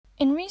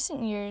In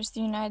recent years, the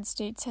United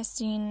States has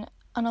seen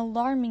an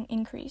alarming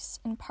increase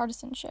in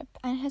partisanship,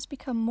 and it has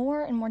become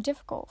more and more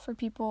difficult for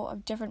people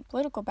of different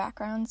political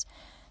backgrounds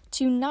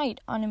to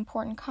unite on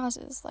important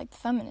causes like the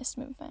feminist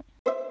movement.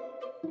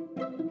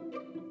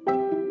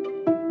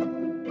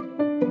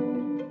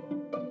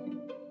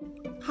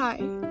 Hi,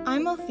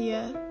 I'm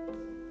Althea.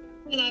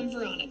 And I'm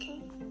Veronica.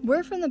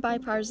 We're from the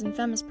Bipartisan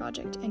Feminist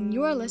Project, and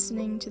you are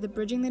listening to the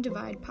Bridging the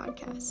Divide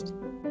podcast.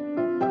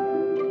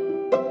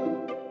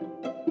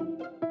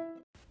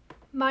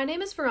 My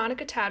name is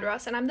Veronica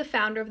Tadros, and I'm the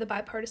founder of the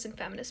Bipartisan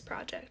Feminist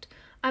Project.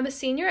 I'm a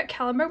senior at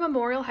Kellenberg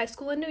Memorial High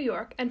School in New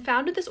York and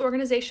founded this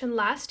organization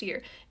last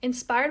year,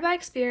 inspired by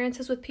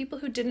experiences with people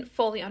who didn't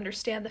fully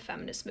understand the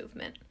feminist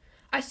movement.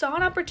 I saw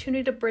an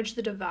opportunity to bridge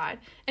the divide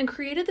and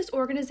created this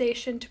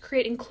organization to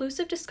create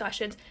inclusive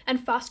discussions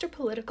and foster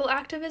political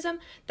activism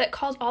that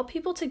calls all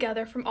people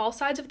together from all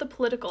sides of the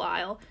political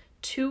aisle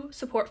to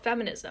support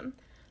feminism.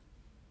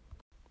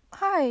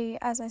 Hi,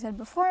 as I said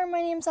before,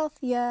 my name's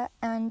Althea,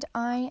 and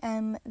I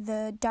am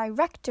the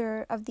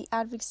director of the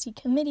Advocacy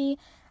Committee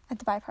at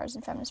the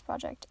Bipartisan Feminist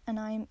Project, and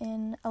I'm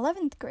in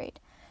 11th grade.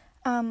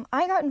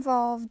 I got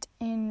involved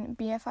in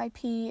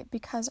BFIP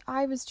because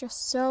I was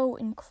just so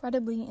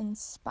incredibly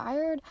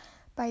inspired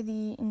by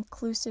the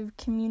inclusive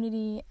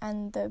community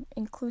and the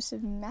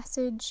inclusive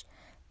message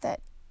that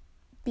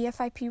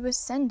BFIP was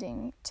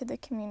sending to the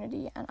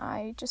community, and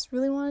I just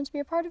really wanted to be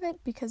a part of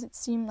it because it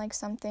seemed like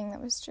something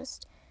that was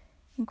just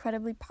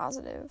incredibly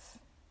positive.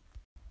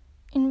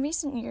 In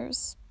recent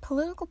years,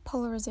 political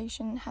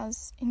polarization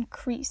has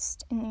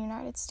increased in the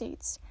United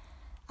States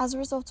as a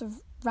result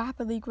of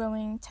rapidly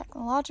growing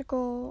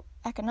technological,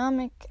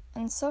 economic,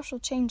 and social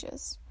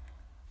changes,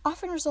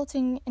 often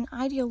resulting in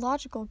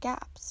ideological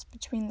gaps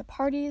between the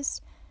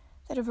parties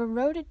that have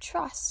eroded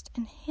trust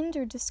and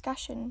hindered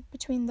discussion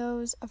between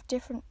those of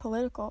different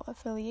political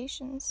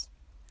affiliations.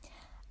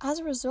 As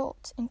a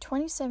result, in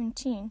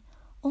 2017,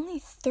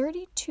 only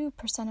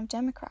 32% of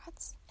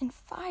Democrats and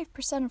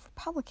 5% of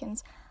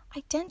Republicans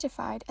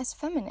identified as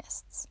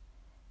feminists.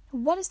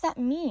 What does that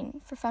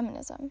mean for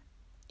feminism?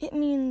 It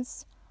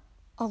means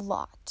a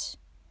lot.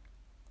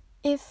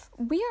 If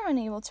we are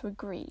unable to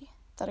agree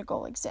that a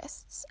goal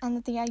exists and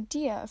that the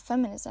idea of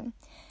feminism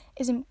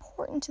is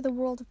important to the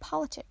world of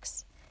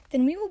politics,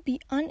 then we will be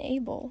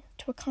unable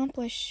to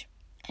accomplish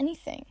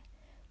anything.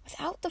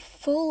 Without the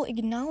full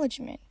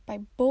acknowledgement by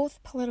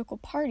both political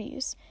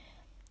parties,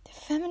 the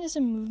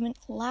feminism movement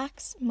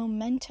lacks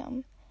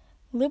momentum.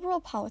 Liberal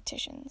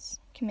politicians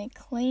can make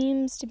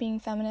claims to being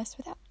feminist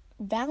without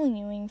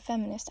valuing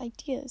feminist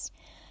ideas,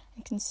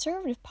 and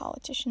conservative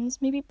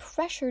politicians may be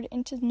pressured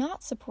into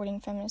not supporting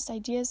feminist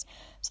ideas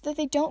so that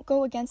they don't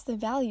go against the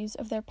values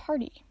of their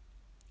party.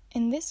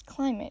 In this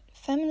climate,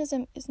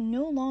 feminism is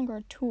no longer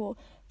a tool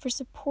for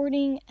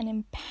supporting and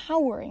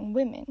empowering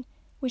women,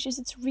 which is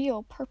its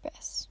real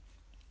purpose.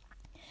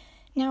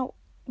 Now,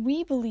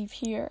 we believe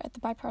here at the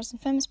Bipartisan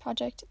Feminist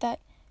Project that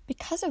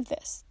because of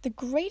this, the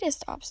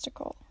greatest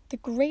obstacle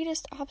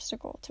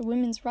to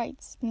women's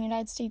rights in the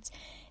United States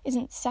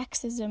isn't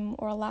sexism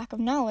or a lack of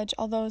knowledge,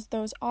 although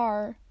those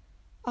are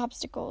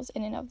obstacles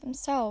in and of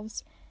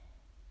themselves,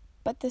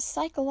 but the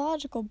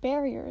psychological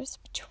barriers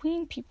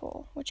between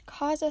people which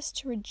cause us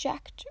to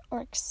reject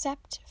or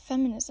accept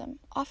feminism,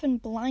 often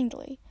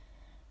blindly.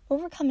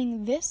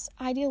 Overcoming this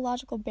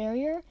ideological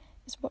barrier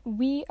is what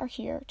we are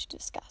here to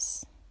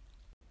discuss.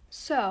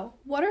 So,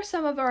 what are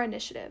some of our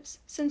initiatives?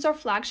 Since our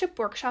flagship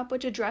workshop,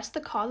 which addressed the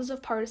causes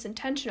of partisan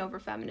tension over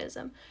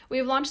feminism, we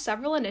have launched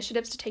several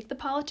initiatives to take the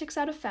politics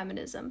out of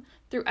feminism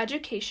through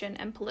education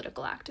and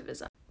political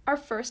activism. Our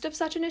first of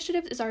such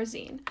initiatives is our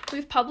zine.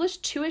 We've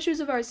published 2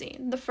 issues of our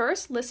zine. The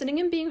first, Listening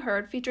and Being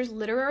Heard, features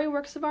literary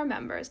works of our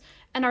members,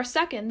 and our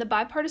second, the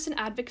Bipartisan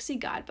Advocacy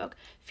Guidebook,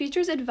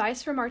 features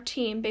advice from our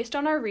team based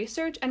on our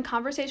research and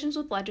conversations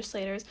with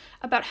legislators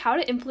about how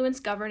to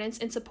influence governance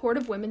in support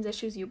of women's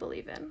issues you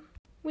believe in.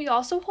 We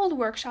also hold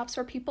workshops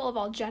for people of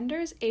all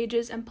genders,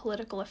 ages, and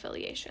political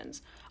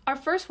affiliations. Our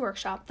first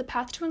workshop, The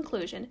Path to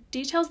Inclusion,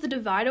 details the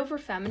divide over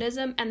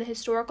feminism and the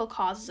historical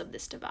causes of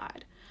this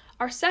divide.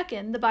 Our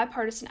second, the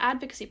Bipartisan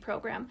Advocacy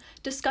Program,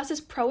 discusses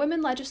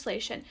pro-women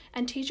legislation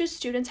and teaches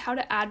students how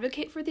to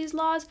advocate for these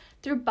laws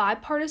through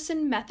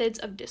bipartisan methods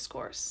of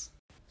discourse.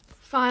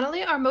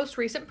 Finally, our most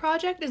recent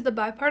project is the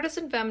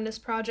Bipartisan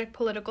Feminist Project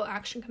Political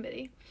Action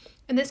Committee.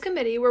 In this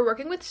committee, we're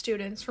working with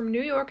students from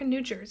New York and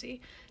New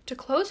Jersey to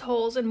close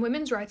holes in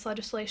women's rights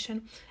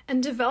legislation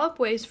and develop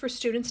ways for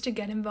students to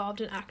get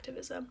involved in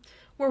activism.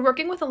 We're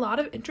working with a lot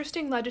of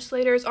interesting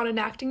legislators on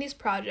enacting these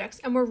projects,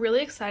 and we're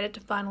really excited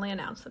to finally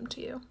announce them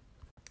to you.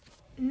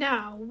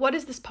 Now, what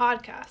is this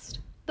podcast?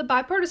 The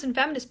Bipartisan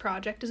Feminist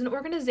Project is an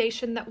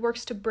organization that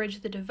works to bridge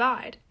the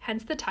divide,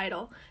 hence the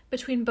title,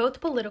 between both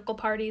political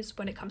parties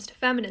when it comes to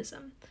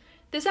feminism.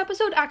 This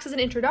episode acts as an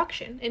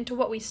introduction into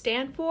what we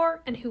stand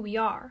for and who we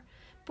are,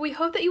 but we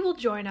hope that you will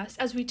join us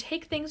as we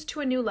take things to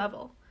a new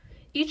level.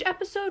 Each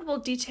episode will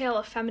detail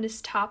a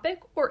feminist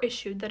topic or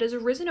issue that has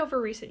arisen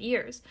over recent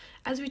years.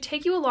 As we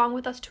take you along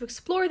with us to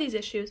explore these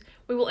issues,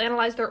 we will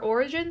analyze their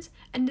origins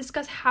and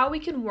discuss how we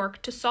can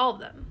work to solve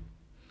them.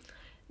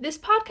 This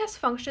podcast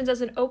functions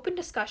as an open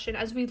discussion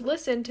as we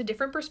listen to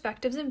different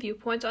perspectives and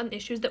viewpoints on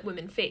issues that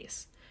women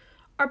face.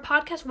 Our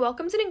podcast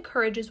welcomes and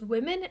encourages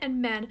women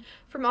and men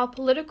from all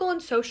political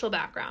and social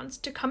backgrounds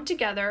to come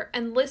together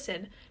and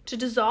listen to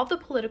dissolve the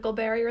political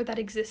barrier that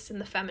exists in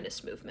the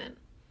feminist movement.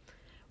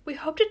 We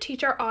hope to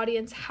teach our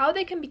audience how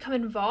they can become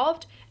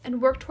involved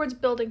and work towards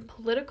building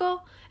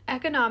political,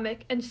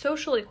 economic, and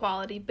social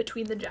equality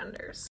between the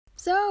genders.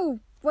 So,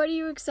 what are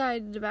you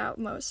excited about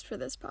most for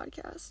this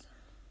podcast?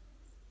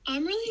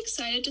 I'm really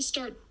excited to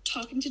start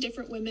talking to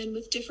different women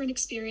with different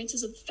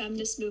experiences of the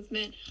feminist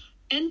movement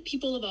and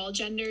people of all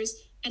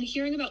genders, and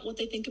hearing about what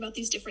they think about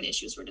these different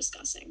issues we're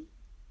discussing.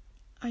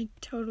 I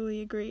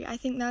totally agree. I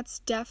think that's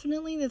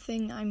definitely the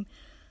thing I'm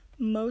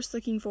most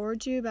looking forward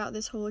to about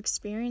this whole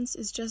experience,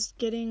 is just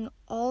getting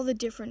all the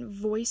different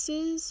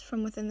voices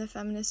from within the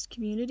feminist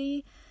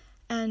community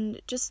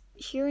and just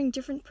hearing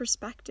different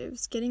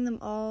perspectives, getting them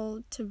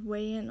all to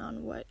weigh in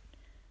on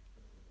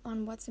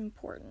what's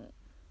important.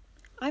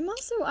 I'm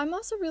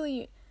also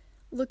really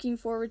looking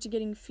forward to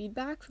getting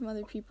feedback from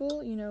other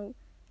people,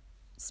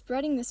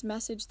 spreading this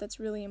message that's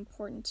really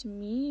important to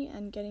me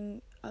and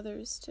getting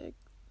others to,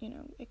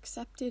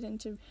 accept it and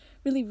to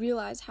really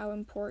realize how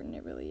important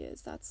it really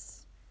is.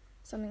 That's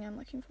something I'm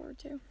looking forward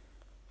to.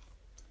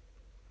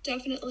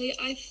 Definitely.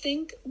 I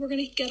think we're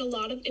going to get a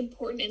lot of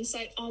important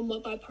insight on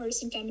what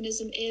bipartisan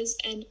feminism is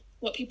and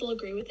what people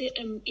agree with it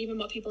and even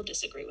what people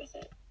disagree with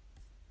it.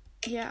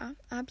 Yeah,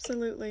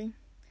 absolutely.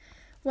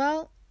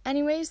 Well,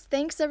 anyways,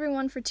 thanks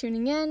everyone for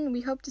tuning in.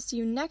 We hope to see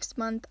you next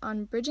month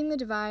on Bridging the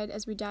Divide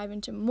as we dive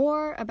into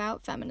more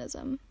about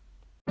feminism.